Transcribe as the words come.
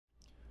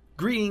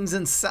Greetings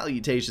and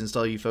salutations to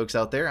all you folks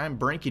out there. I'm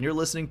Brink and you're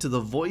listening to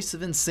the Voice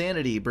of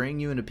Insanity, bringing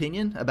you an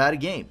opinion about a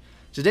game.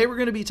 Today we're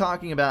going to be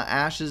talking about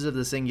Ashes of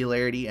the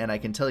Singularity, and I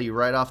can tell you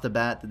right off the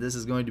bat that this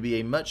is going to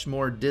be a much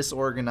more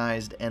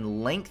disorganized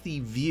and lengthy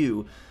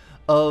view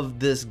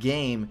of this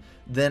game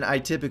than I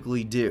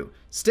typically do.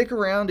 Stick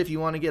around if you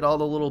want to get all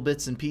the little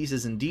bits and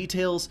pieces and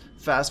details.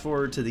 Fast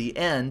forward to the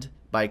end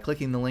by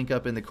clicking the link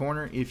up in the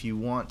corner if you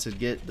want to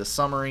get the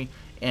summary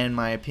and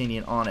my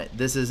opinion on it.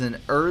 This is an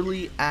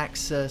early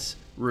access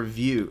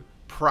review.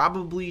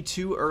 Probably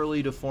too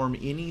early to form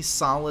any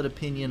solid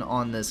opinion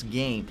on this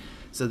game.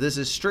 So this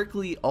is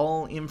strictly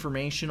all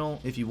informational.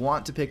 If you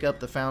want to pick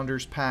up the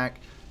Founders Pack,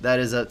 that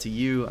is up to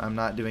you. I'm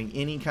not doing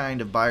any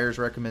kind of buyer's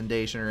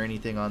recommendation or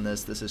anything on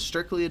this. This is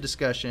strictly a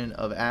discussion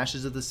of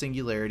Ashes of the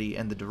Singularity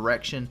and the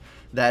direction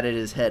that it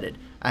is headed.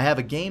 I have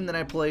a game that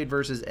I played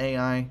versus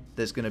AI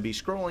that's going to be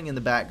scrolling in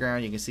the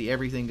background. You can see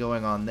everything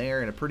going on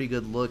there and a pretty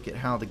good look at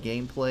how the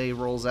gameplay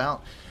rolls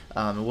out.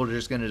 And we're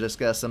just going to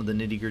discuss some of the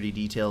nitty-gritty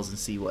details and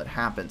see what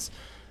happens.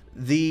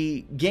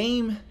 The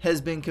game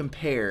has been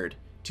compared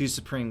to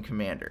Supreme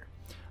Commander.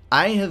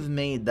 I have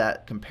made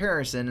that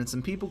comparison, and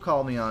some people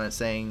called me on it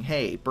saying,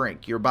 hey,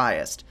 Brink, you're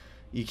biased.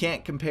 You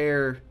can't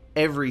compare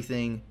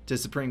everything to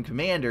Supreme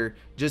Commander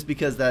just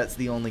because that's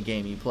the only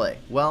game you play.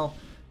 Well,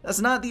 that's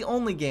not the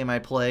only game I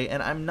play,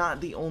 and I'm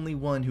not the only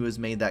one who has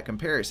made that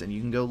comparison. You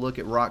can go look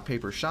at Rock,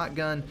 Paper,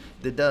 Shotgun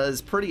that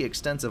does pretty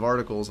extensive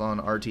articles on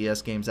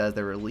RTS games as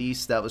they're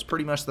released. That was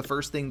pretty much the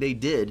first thing they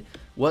did,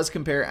 was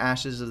compare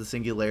Ashes of the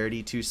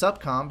Singularity to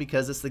Subcom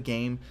because it's the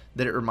game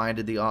that it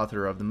reminded the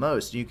author of the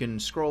most. You can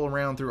scroll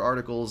around through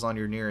articles on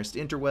your nearest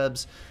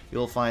interwebs.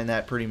 You'll find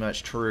that pretty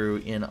much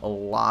true in a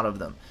lot of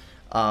them.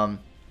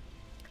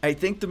 I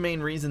think the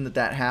main reason that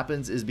that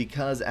happens is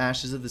because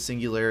Ashes of the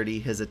Singularity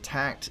has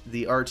attacked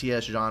the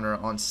RTS genre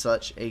on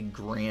such a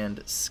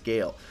grand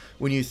scale.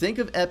 When you think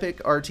of epic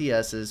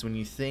RTSs, when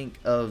you think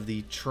of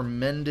the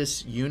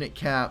tremendous unit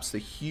caps, the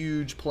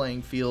huge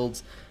playing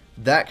fields,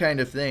 that kind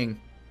of thing,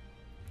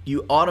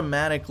 you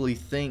automatically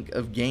think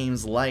of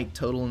games like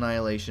Total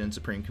Annihilation and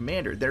Supreme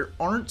Commander. There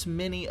aren't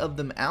many of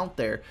them out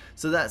there,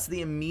 so that's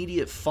the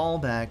immediate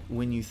fallback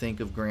when you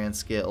think of grand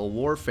scale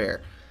warfare.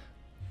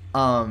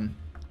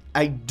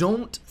 I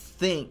don't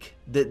think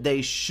that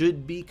they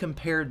should be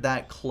compared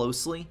that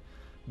closely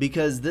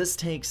because this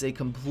takes a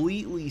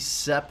completely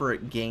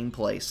separate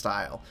gameplay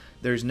style.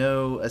 There's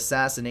no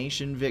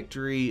assassination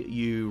victory.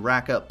 You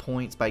rack up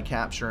points by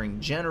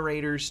capturing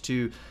generators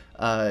to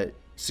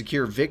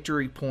secure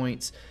victory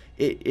points.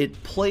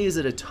 It plays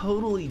at a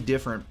totally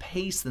different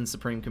pace than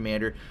Supreme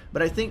Commander,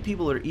 but I think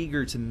people are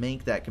eager to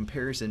make that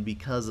comparison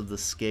because of the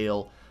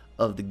scale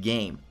of the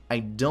game. I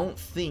don't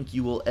think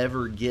you will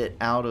ever get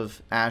out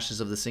of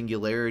Ashes of the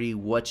Singularity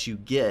what you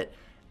get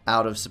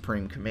out of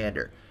Supreme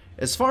Commander.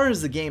 As far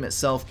as the game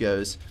itself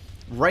goes,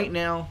 right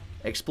now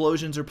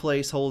explosions are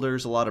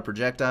placeholders, a lot of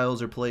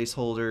projectiles are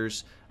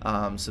placeholders,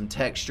 some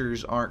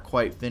textures aren't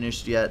quite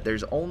finished yet.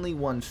 There's only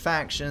one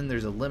faction,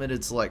 there's a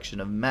limited selection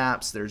of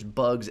maps, there's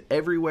bugs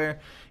everywhere.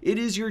 It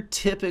is your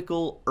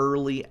typical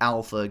early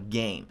alpha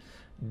game.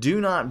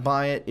 Do not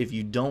buy it if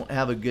you don't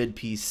have a good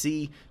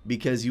PC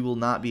because you will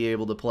not be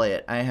able to play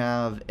it. I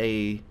have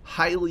a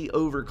highly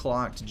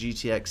overclocked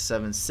GTX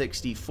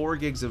 760, 4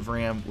 gigs of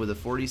RAM with a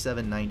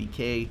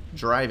 4790K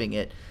driving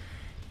it,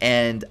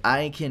 and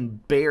I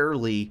can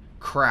barely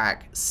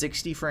crack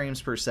 60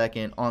 frames per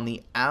second on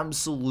the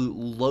absolute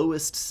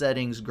lowest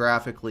settings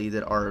graphically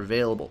that are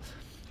available.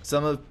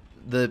 Some of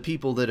the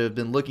people that have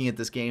been looking at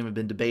this game have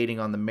been debating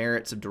on the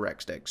merits of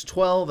DirectX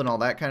 12 and all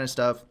that kind of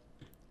stuff.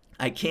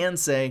 I can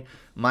say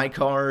my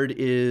card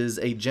is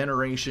a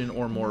generation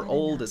or more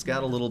old. It's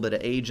got a little bit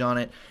of age on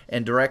it,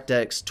 and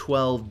DirectX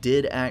 12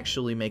 did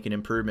actually make an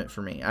improvement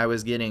for me. I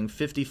was getting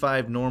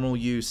 55 normal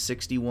use,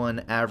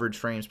 61 average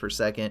frames per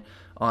second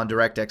on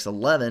DirectX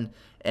 11,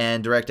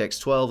 and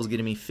DirectX 12 was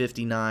getting me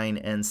 59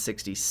 and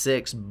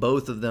 66.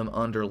 Both of them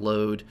under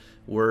load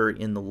were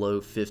in the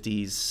low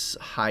 50s,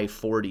 high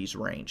 40s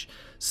range.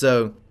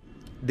 So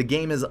the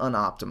game is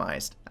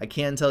unoptimized. I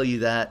can tell you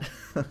that.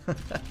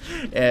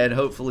 And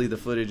hopefully the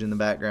footage in the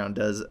background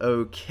does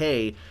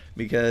okay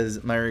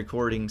because my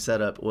recording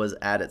setup was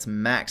at its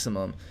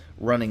maximum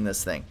running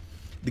this thing.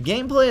 The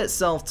gameplay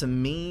itself to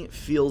me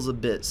feels a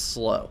bit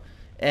slow.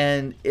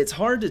 And it's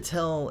hard to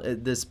tell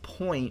at this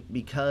point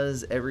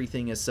because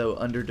everything is so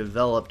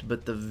underdeveloped,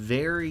 but the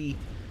very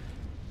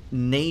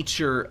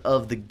nature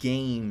of the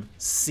game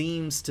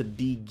seems to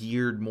be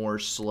geared more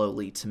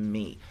slowly to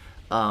me.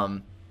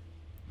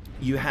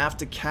 You have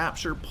to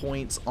capture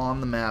points on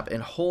the map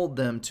and hold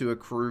them to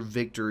accrue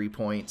victory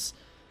points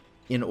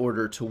in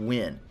order to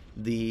win.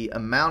 The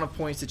amount of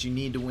points that you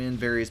need to win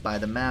varies by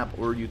the map,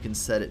 or you can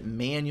set it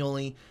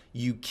manually.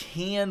 You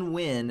can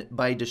win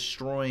by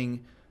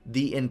destroying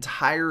the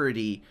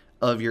entirety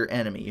of your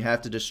enemy. You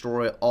have to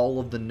destroy all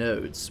of the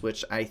nodes,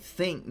 which I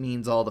think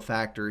means all the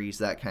factories,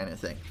 that kind of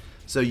thing.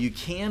 So you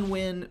can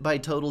win by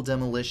total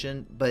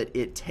demolition, but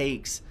it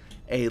takes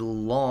a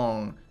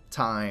long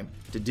time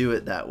to do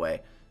it that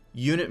way.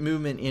 Unit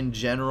movement in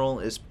general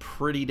is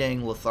pretty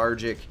dang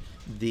lethargic.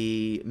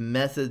 The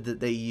method that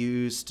they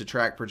use to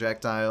track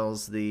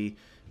projectiles, the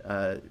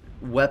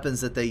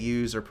weapons that they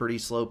use are pretty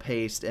slow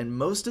paced, and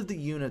most of the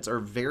units are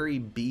very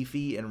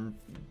beefy and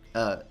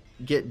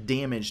get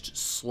damaged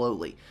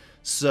slowly.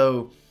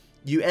 So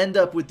you end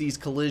up with these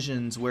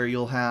collisions where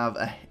you'll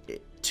have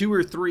 2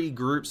 or 3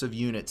 groups of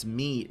units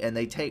meet and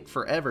they take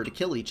forever to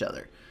kill each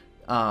other.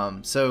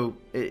 So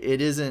it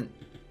isn't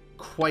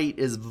quite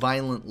as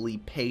violently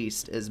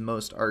paced as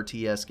most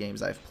RTS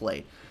games I've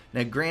played.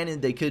 Now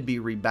granted, they could be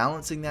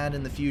rebalancing that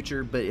in the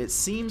future, but it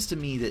seems to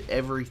me that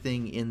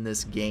everything in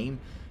this game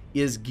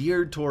is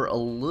geared toward a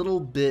little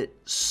bit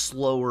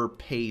slower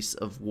pace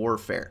of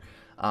warfare.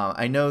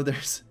 I know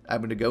I'm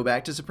going to go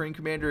back to Supreme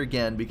Commander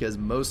again because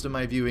most of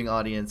my viewing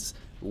audience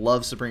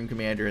loves Supreme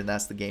Commander and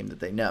that's the game that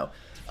they know.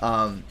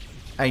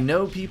 I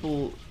know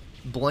people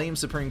blame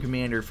Supreme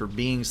Commander for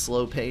being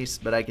slow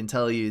paced, but I can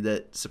tell you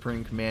that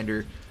Supreme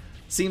Commander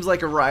seems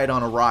like a ride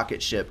on a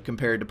rocket ship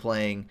compared to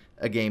playing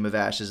a game of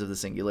Ashes of the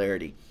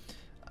Singularity.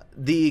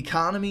 The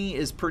economy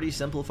is pretty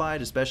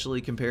simplified,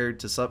 especially compared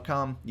to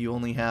SUPCOM. You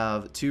only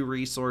have 2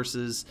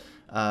 resources,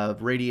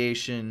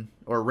 radiation,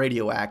 or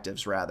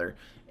radioactives rather,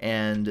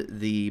 and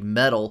the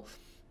metal,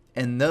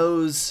 and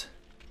those,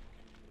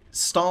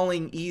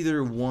 stalling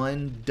either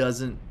one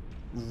doesn't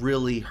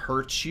really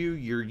hurt you.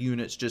 Your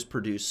units just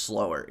produce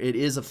slower. It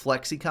is a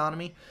flex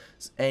economy,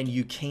 and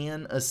you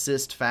can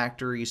assist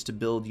factories to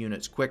build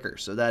units quicker,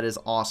 so that is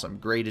awesome.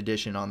 Great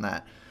addition on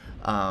that.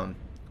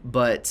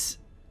 But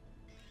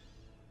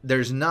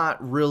there's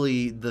not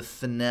really the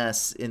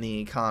finesse in the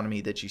economy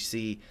that you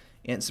see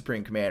in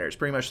Supreme Commander. It's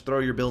pretty much throw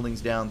your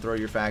buildings down, throw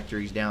your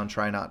factories down,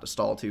 try not to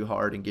stall too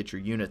hard, and get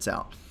your units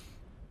out.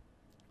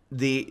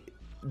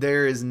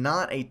 There is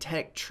not a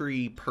tech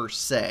tree per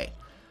se,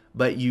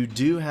 but you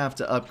do have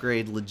to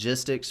upgrade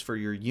logistics for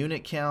your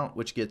unit count,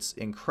 which gets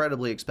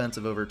incredibly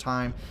expensive over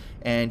time,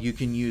 and you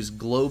can use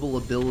global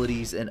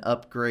abilities and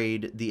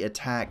upgrade the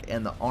attack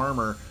and the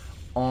armor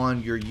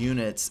on your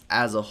units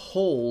as a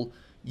whole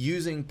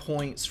using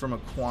points from a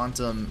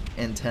quantum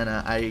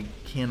antenna. I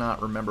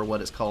cannot remember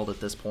what it's called at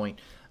this point,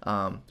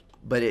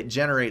 but it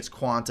generates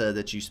quanta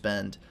that you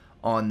spend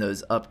on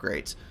those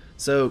upgrades.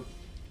 So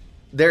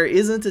there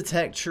isn't a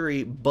tech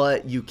tree,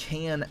 but you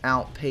can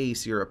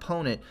outpace your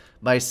opponent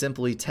by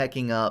simply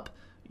teching up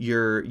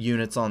your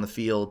units on the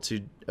field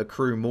to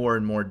accrue more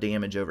and more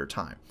damage over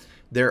time.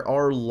 There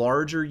are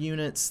larger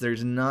units.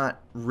 There's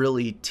not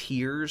really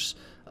tiers.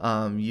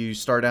 You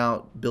start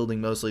out building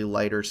mostly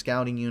lighter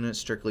scouting units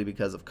strictly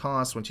because of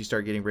cost. Once you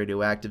start getting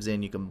radioactives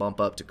in, you can bump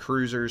up to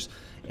cruisers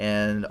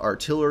and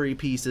artillery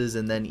pieces,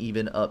 and then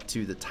even up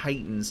to the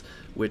Titans,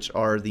 which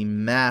are the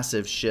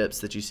massive ships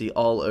that you see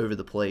all over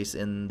the place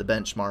in the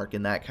benchmark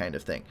and that kind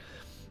of thing.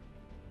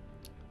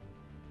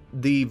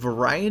 The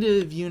variety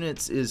of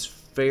units is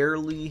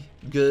fairly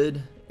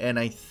good, and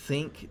I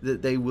think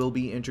that they will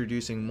be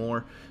introducing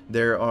more.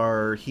 There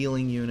are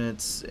healing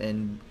units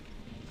and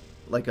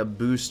like a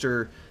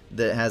booster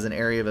that has an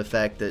area of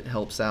effect that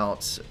helps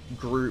out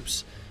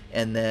groups,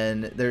 and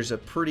then there's a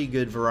pretty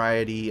good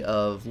variety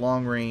of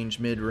long range,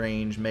 mid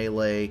range,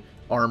 melee,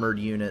 armored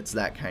units,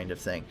 that kind of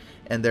thing.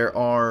 And there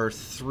are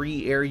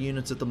 3 air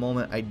units at the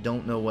moment. I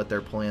don't know what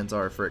their plans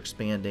are for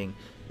expanding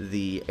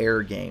the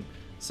air game.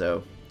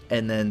 So,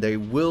 and then they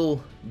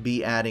will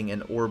be adding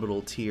an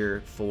orbital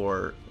tier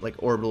for like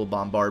orbital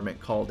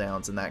bombardment call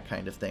downs and that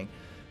kind of thing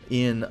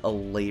in a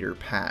later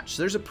patch.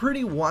 So there's a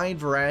pretty wide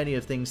variety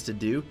of things to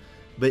do,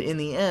 but in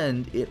the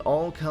end it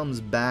all comes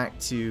back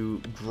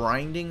to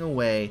grinding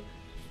away,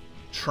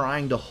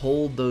 trying to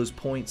hold those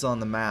points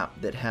on the map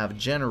that have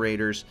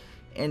generators,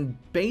 and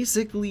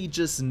basically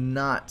just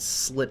not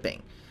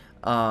slipping.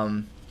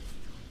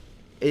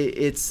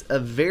 It's a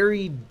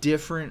very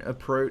different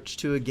approach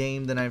to a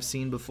game than I've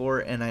seen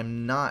before, and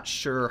I'm not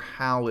sure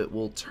how it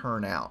will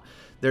turn out.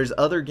 There's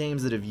other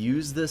games that have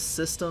used this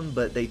system,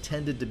 but they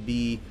tended to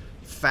be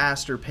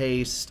faster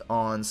paced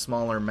on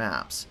smaller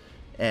maps,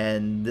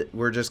 and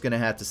we're just going to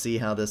have to see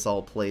how this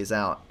all plays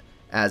out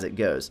as it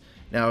goes.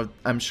 Now,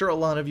 I'm sure a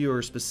lot of you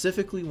are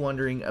specifically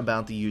wondering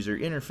about the user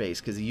interface,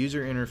 because the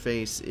user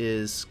interface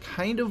is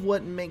kind of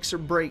what makes or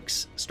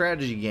breaks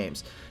strategy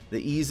games.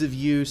 The ease of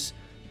use,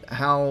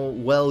 how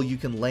well you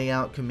can lay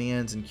out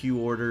commands and queue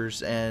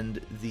orders,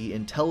 and the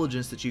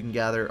intelligence that you can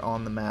gather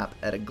on the map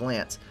at a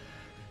glance.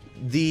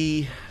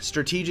 The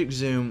strategic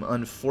zoom,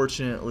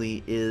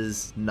 unfortunately,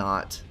 is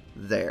not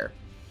there.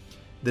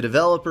 The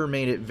developer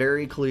made it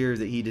very clear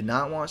that he did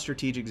not want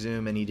strategic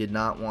zoom and he did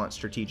not want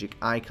strategic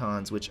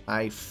icons, which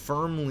I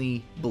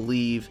firmly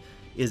believe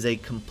is a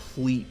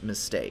complete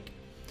mistake.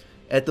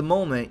 At the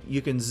moment,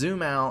 you can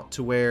zoom out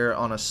to where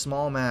on a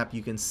small map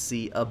you can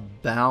see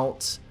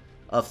about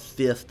a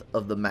fifth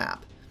of the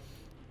map.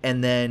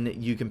 And then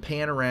you can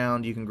pan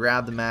around, you can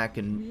grab the map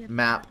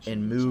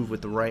and move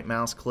with the right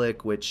mouse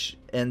click, which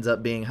ends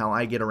up being how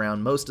I get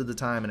around most of the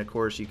time. And of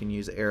course, you can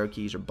use arrow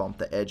keys or bump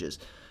the edges.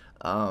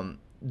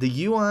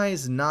 The UI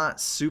is not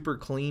super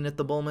clean at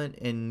the moment,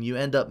 and you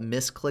end up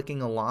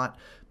misclicking a lot,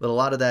 but a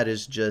lot of that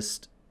is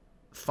just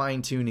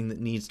fine-tuning that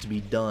needs to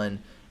be done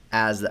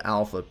as the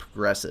alpha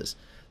progresses.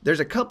 There's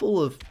a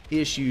couple of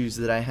issues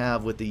that I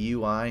have with the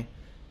UI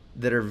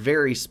that are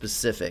very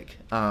specific.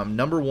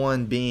 Number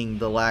one being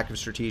the lack of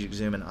strategic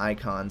zoom and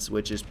icons,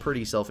 which is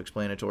pretty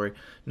self-explanatory.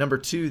 Number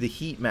two, the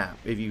heat map.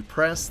 If you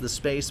press the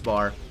space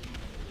bar,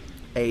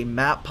 a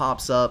map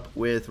pops up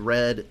with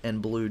red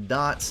and blue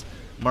dots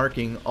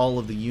marking all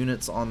of the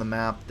units on the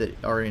map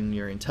that are in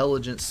your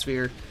intelligence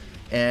sphere,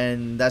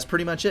 and that's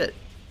pretty much it.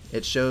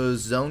 It shows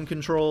zone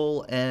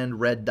control and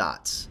red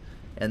dots,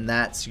 and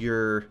that's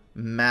your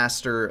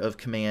master of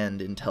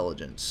command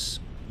intelligence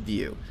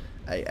view.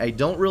 I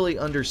don't really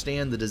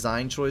understand the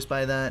design choice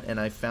by that, and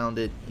I found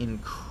it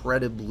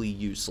incredibly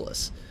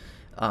useless.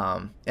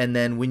 And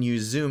then when you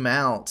zoom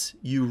out,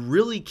 you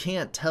really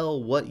can't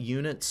tell what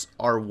units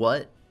are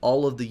what.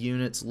 All of the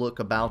units look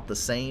about the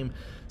same.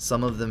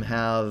 Some of them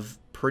have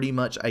pretty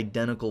much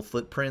identical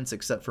footprints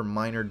except for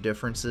minor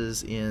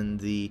differences in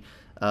the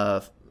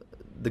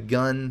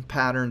gun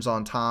patterns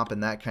on top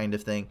and that kind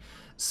of thing.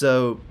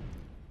 So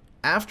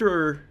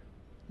after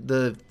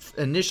the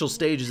initial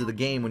stages of the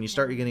game, when you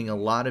start getting a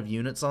lot of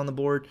units on the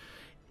board,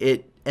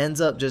 it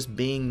ends up just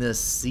being this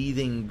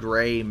seething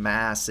gray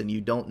mass, and you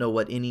don't know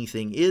what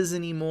anything is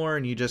anymore,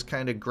 and you just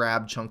kind of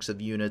grab chunks of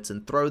units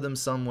and throw them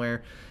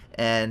somewhere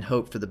and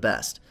hope for the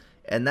best.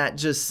 And that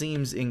just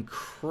seems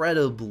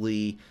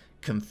incredibly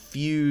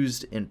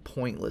confused and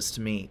pointless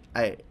to me.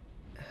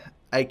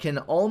 I can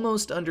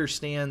almost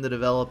understand the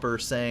developer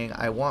saying,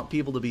 I want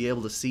people to be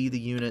able to see the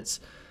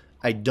units.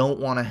 I don't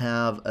want to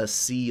have a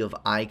sea of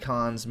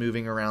icons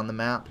moving around the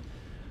map.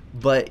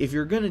 But if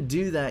you're going to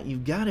do that,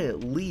 you've got to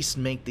at least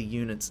make the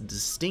units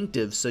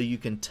distinctive so you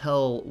can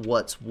tell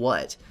what's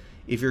what.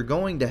 If you're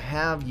going to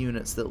have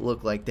units that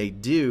look like they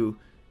do,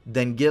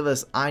 then give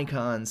us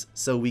icons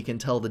so we can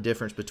tell the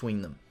difference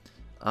between them.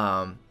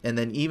 And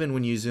then even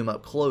when you zoom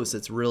up close,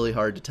 it's really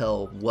hard to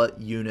tell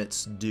what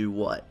units do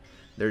what.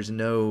 There's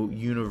no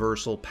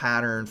universal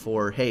pattern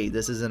for, hey,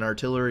 this is an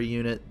artillery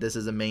unit, this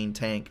is a main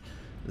tank,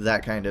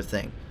 that kind of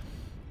thing.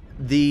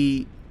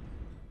 The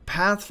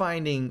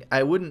pathfinding,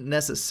 I wouldn't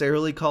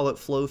necessarily call it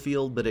flow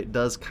field, but it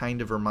does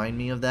kind of remind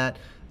me of that.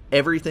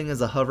 Everything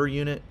is a hover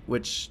unit,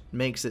 which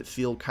makes it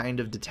feel kind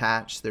of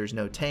detached. There's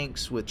no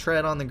tanks with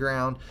tread on the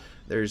ground.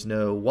 There's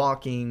no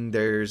walking.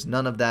 There's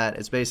none of that.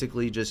 It's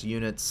basically just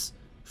units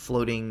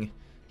floating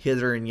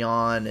hither and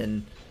yon,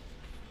 and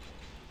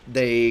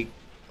they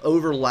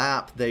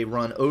overlap. They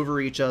run over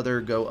each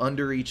other, go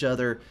under each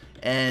other,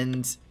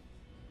 and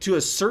to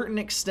a certain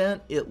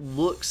extent, it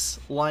looks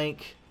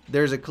like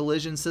there's a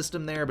collision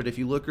system there, but if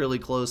you look really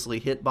closely,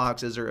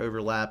 hitboxes are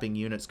overlapping,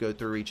 units go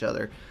through each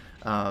other.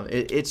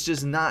 It's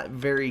just not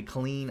very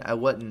clean. I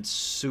wasn't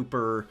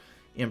super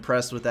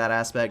impressed with that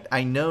aspect.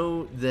 I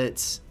know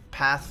that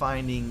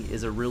pathfinding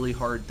is a really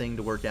hard thing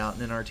to work out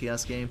in an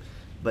RTS game,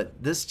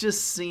 but this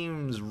just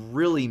seems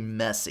really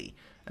messy.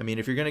 I mean,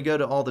 if you're going to go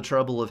to all the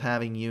trouble of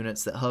having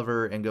units that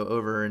hover and go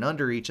over and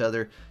under each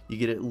other, you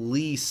could at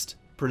least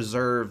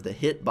preserve the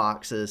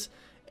hitboxes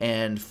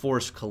and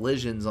force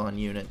collisions on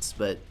units,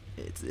 but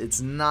it's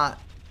not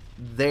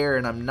there,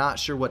 and I'm not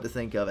sure what to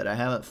think of it. I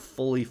haven't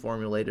fully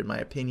formulated my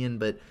opinion,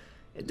 but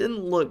it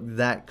didn't look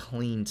that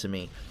clean to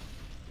me.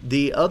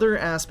 The other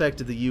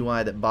aspect of the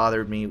UI that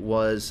bothered me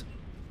was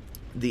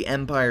the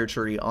Empire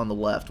tree on the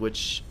left,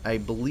 which I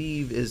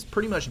believe is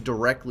pretty much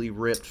directly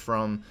ripped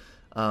from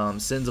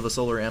Sins of a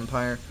Solar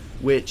Empire,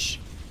 which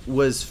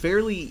was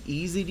fairly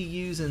easy to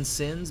use in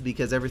Sins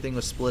because everything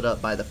was split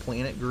up by the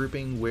planet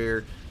grouping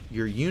where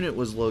your unit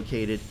was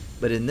located,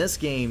 but in this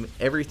game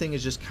everything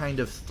is just kind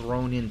of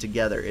thrown in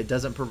together. It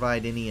doesn't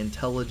provide any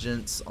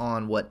intelligence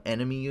on what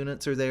enemy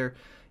units are there.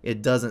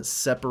 It doesn't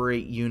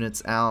separate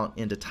units out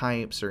into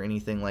types or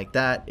anything like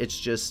that. It's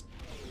just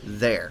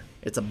there.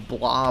 It's a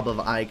blob of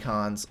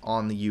icons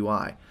on the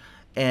UI,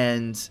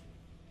 and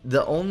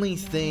the only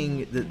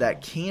thing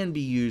that can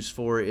be used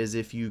for is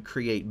if you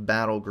create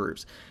battle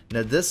groups.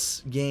 Now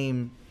this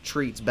game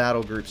treats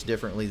battle groups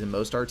differently than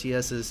most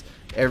RTSs.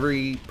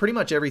 Pretty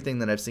much everything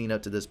that I've seen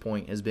up to this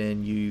point has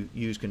been you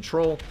use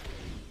control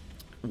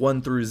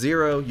 1 through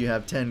 0, you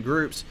have 10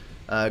 groups,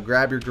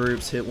 grab your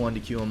groups, hit 1 to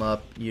queue them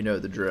up, you know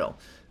the drill.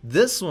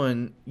 This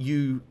one,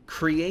 you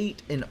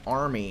create an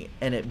army,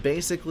 and it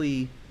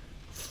basically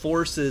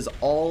forces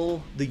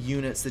all the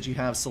units that you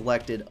have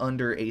selected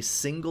under a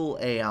single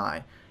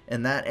AI,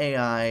 and that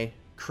AI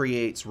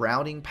creates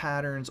routing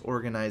patterns,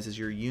 organizes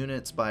your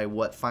units by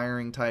what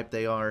firing type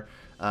they are,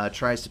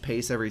 tries to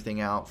pace everything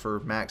out for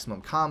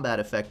maximum combat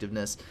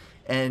effectiveness,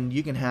 and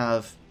you can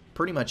have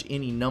pretty much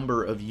any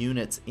number of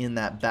units in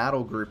that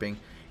battle grouping,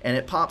 and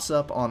it pops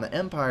up on the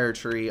Empire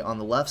tree on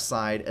the left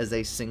side as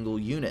a single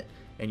unit,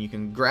 and you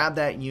can grab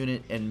that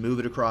unit and move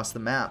it across the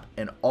map,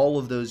 and all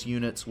of those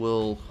units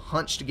will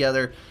hunch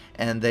together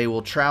and they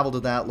will travel to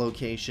that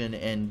location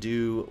and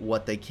do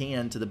what they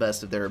can to the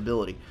best of their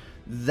ability.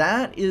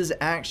 That is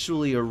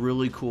actually a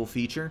really cool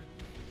feature,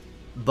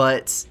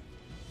 but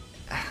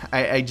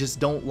I just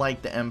don't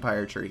like the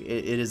Empire tree.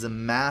 It is a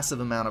massive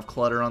amount of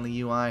clutter on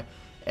the UI,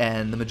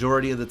 and the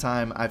majority of the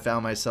time I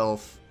found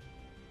myself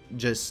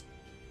just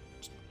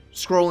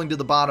scrolling to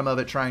the bottom of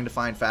it trying to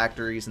find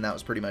factories, and that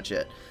was pretty much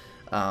it.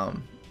 I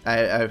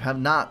have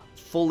not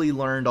fully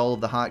learned all of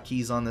the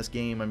hotkeys on this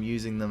game. I'm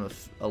using them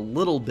a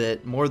little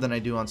bit more than I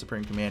do on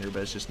Supreme Commander,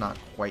 but it's just not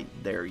quite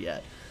there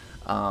yet.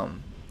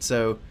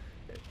 So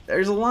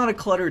there's a lot of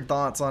cluttered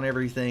thoughts on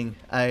everything.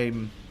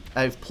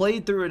 I've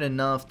played through it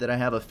enough that I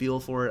have a feel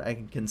for it. I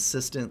can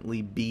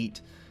consistently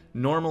beat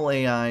normal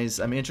AIs.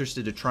 I'm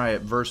interested to try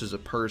it versus a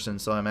person,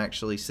 so I'm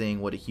actually seeing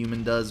what a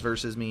human does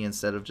versus me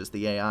instead of just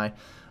the AI.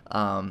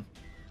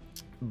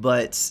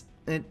 But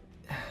it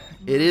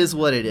is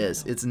what it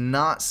is. It's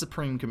not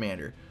Supreme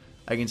Commander.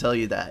 I can tell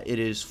you that. It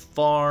is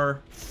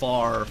far,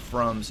 far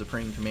from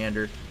Supreme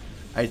Commander.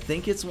 I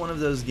think it's one of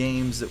those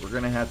games that we're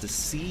going to have to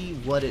see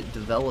what it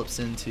develops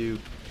into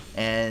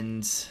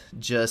and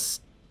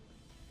just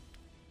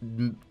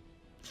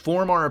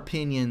form our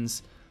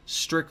opinions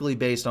strictly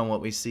based on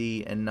what we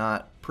see and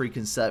not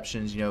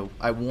preconceptions. You know,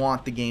 I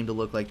want the game to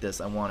look like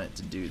this. I want it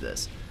to do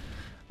this.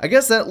 I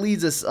guess that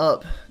leads us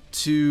up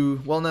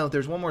to, well, no,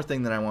 there's one more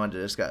thing that I wanted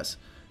to discuss.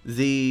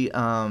 The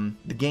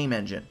game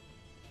engine.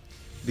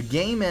 The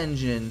game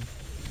engine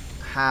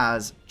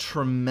has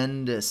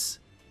tremendous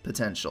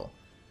potential.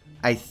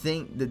 I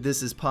think that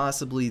this is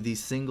possibly the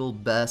single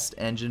best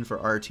engine for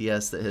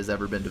RTS that has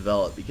ever been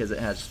developed because it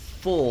has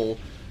full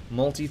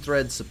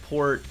multi-thread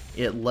support.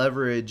 It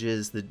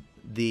leverages the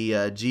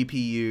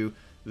GPU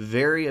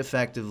very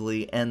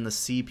effectively and the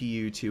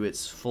CPU to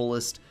its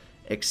fullest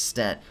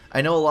extent.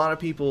 I know a lot of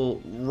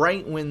people,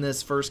 right when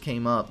this first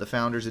came up, the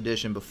Founders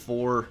Edition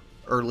before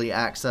early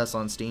access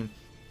on Steam,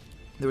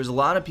 there was a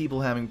lot of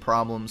people having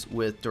problems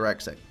with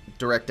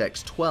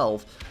DirectX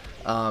 12,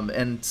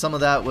 and some of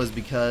that was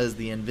because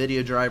the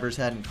NVIDIA drivers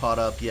hadn't caught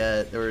up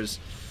yet. There was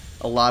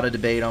a lot of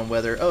debate on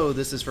whether, oh,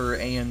 this is for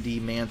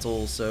AMD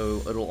Mantle,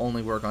 so it'll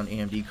only work on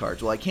AMD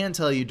cards. Well, I can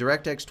tell you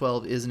DirectX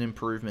 12 is an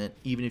improvement,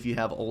 even if you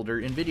have older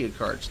NVIDIA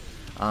cards.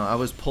 I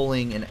was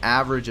pulling an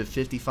average of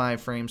 55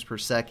 frames per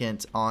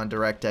second on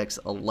DirectX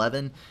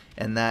 11,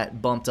 and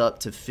that bumped up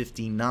to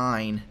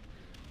 59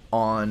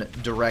 on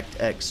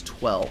DirectX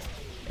 12.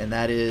 And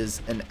that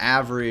is an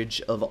average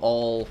of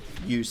all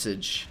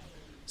usage.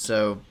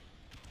 So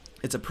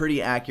it's a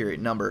pretty accurate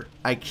number.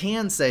 I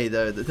can say,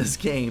 though, that this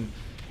game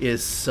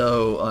is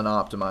so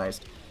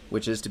unoptimized,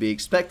 which is to be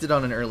expected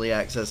on an early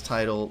access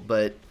title,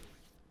 but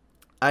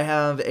I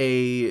have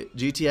a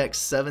GTX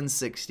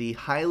 760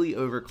 highly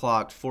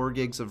overclocked 4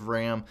 gigs of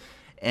RAM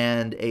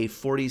and a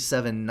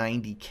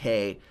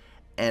 4790K,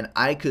 and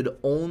I could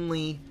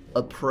only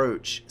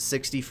approach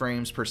 60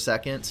 frames per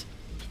second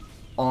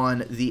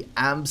on the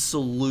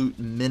absolute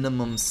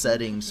minimum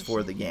settings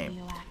for the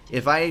game.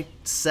 If I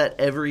set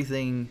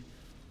everything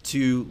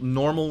to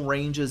normal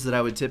ranges that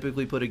I would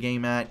typically put a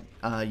game at,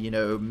 you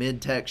know,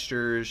 mid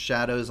textures,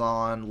 shadows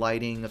on,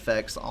 lighting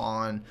effects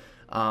on,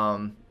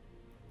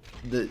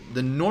 the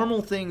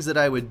normal things that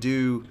I would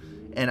do,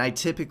 and I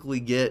typically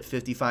get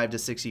 55 to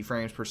 60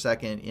 frames per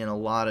second in a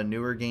lot of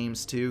newer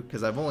games too,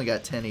 because I've only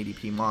got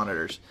 1080p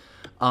monitors.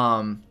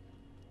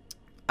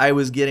 I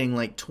was getting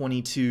like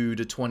 22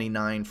 to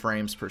 29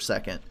 frames per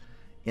second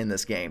in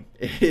this game.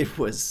 It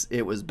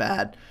was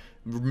bad.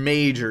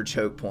 Major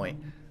choke point.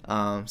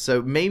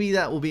 So maybe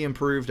that will be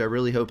improved. I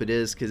really hope it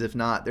is, because if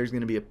not, there's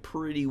going to be a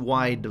pretty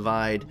wide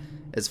divide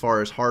as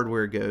far as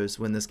hardware goes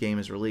when this game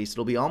is released.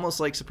 It'll be almost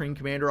like Supreme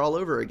Commander all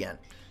over again.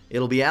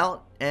 It'll be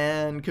out,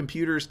 and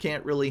computers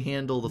can't really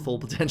handle the full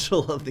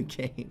potential of the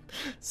game.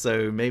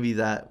 So maybe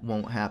that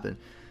won't happen.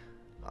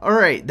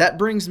 Alright, that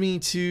brings me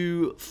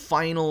to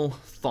final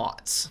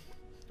thoughts.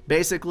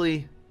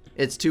 Basically,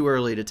 it's too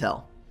early to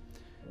tell.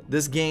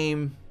 This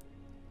game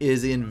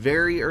is in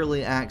very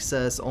early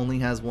access, only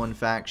has one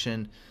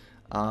faction.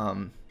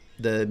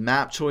 The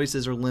map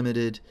choices are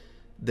limited.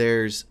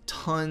 There's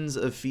tons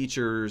of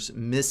features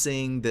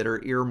missing that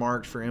are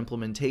earmarked for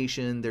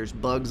implementation. There's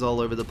bugs all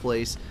over the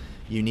place.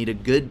 You need a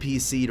good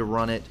PC to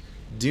run it.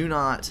 Do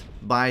not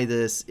buy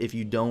this if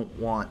you don't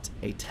want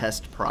a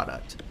test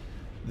product.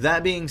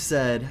 That being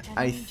said,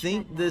 I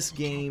think this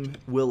game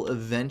will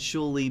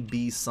eventually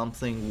be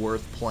something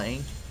worth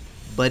playing,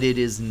 but it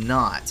is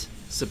not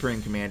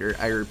Supreme Commander.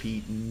 I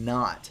repeat,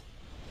 not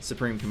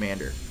Supreme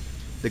Commander.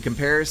 The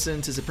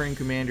comparison to Supreme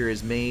Commander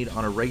is made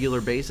on a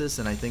regular basis,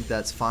 and I think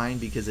that's fine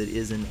because it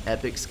is an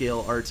epic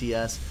scale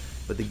RTS,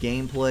 but the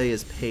gameplay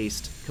is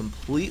paced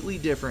completely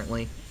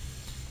differently,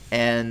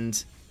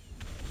 and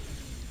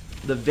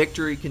the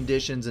victory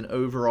conditions and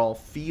overall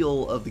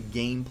feel of the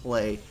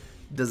gameplay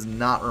does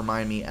not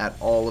remind me at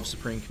all of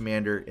Supreme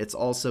Commander. It's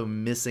also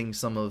missing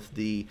some of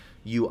the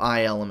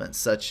UI elements,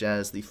 such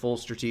as the full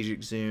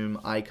strategic zoom,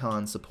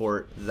 icon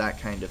support, that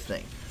kind of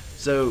thing.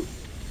 So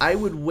I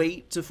would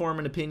wait to form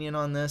an opinion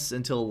on this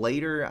until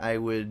later. I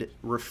would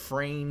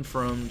refrain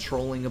from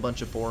trolling a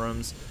bunch of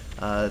forums,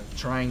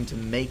 trying to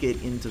make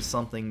it into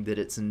something that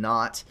it's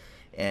not.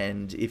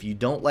 And if you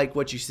don't like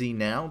what you see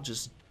now,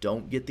 just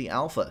don't get the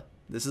alpha.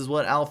 This is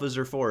what alphas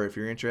are for. If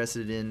you're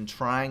interested in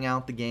trying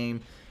out the game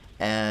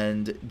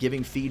and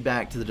giving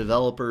feedback to the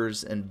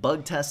developers and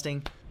bug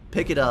testing,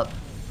 pick it up.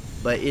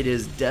 but it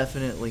is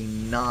definitely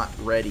not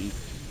ready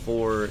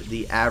for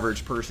the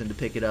average person to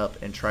pick it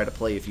up and try to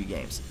play a few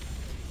games.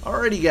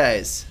 Alrighty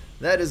guys,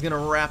 that is going to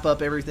wrap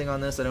up everything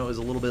on this. I know it was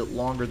a little bit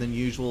longer than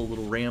usual, a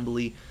little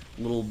rambly,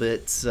 a little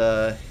bit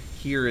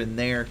here and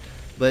there,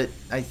 but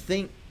I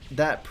think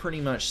that pretty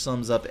much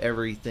sums up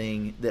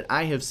everything that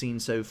I have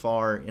seen so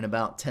far in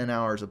about 10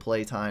 hours of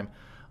playtime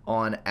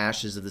on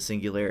Ashes of the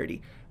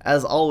Singularity.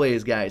 As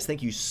always, guys,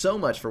 thank you so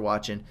much for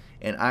watching,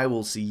 and I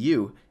will see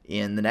you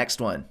in the next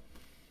one.